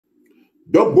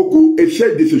Donc beaucoup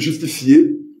essayent de se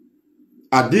justifier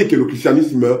à dire que le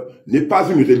christianisme n'est pas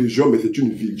une religion, mais c'est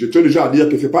une vie. Je tiens déjà à dire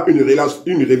que ce n'est pas une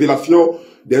révélation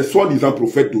d'un soi-disant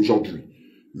prophète d'aujourd'hui.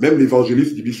 Même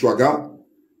l'évangéliste Dibi Swaga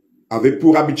avait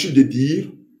pour habitude de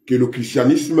dire que le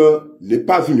christianisme n'est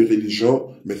pas une religion,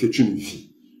 mais c'est une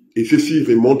vie. Et ceci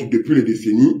remonte depuis les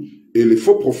décennies, et les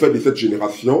faux prophètes de cette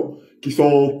génération, qui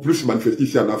sont plus manifestés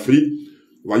ici en Afrique,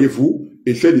 voyez-vous,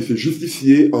 essaient de se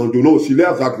justifier en donnant aussi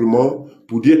leurs arguments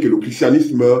pour dire que le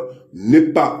christianisme n'est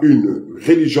pas une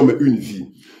religion, mais une vie.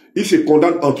 Ils se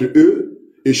condamnent entre eux,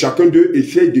 et chacun d'eux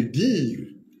essaye de dire,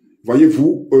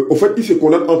 voyez-vous, au fait, ils se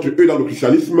condamnent entre eux dans le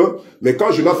christianisme, mais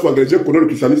quand Jonas Souanguele condamne le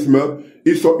christianisme,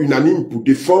 ils sont unanimes pour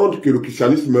défendre que le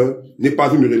christianisme n'est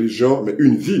pas une religion, mais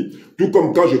une vie. Tout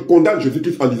comme quand je condamne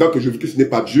Jésus-Christ en disant que Jésus-Christ n'est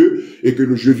pas Dieu, et que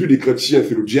le Jésus des chrétiens,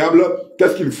 c'est le diable,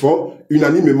 qu'est-ce qu'ils font?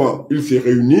 Unanimement, ils se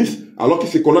réunissent, alors qu'ils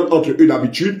se condamnent entre eux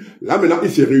d'habitude. Là, maintenant,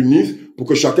 ils se réunissent pour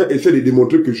que chacun essaie de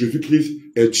démontrer que Jésus-Christ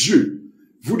est Dieu.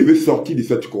 Vous devez sortir de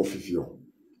cette confusion.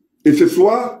 Et ce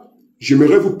soir,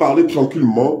 j'aimerais vous parler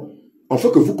tranquillement, afin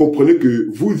que vous compreniez que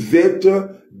vous êtes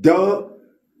dans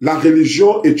la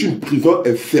religion est une prison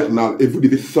infernale et vous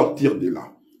devez sortir de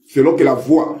là. Selon que la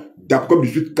voix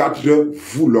d'Apocalypse 18:4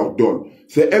 vous l'ordonne.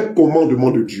 C'est un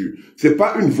commandement de Dieu. C'est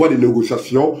pas une voie de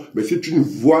négociation, mais c'est une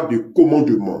voie de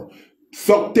commandement.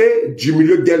 Sortez du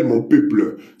milieu d'elle, mon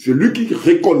peuple. Celui qui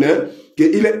reconnaît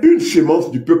qu'il est une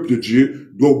sémence du peuple de Dieu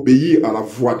doit obéir à la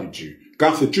voix de Dieu.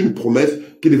 Car c'est une promesse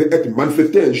qui devait être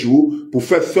manifestée un jour pour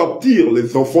faire sortir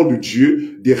les enfants de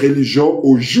Dieu des religions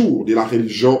au jour de la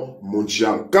religion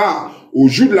mondiale. Car au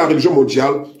jour de la religion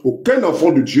mondiale, aucun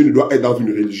enfant de Dieu ne doit être dans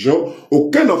une religion,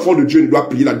 aucun enfant de Dieu ne doit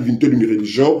prier la divinité d'une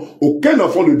religion, aucun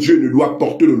enfant de Dieu ne doit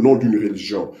porter le nom d'une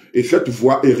religion. Et cette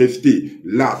voie est restée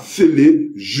là,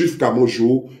 scellée jusqu'à mon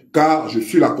jour, car je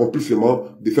suis l'accomplissement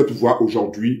de cette voie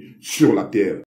aujourd'hui sur la terre.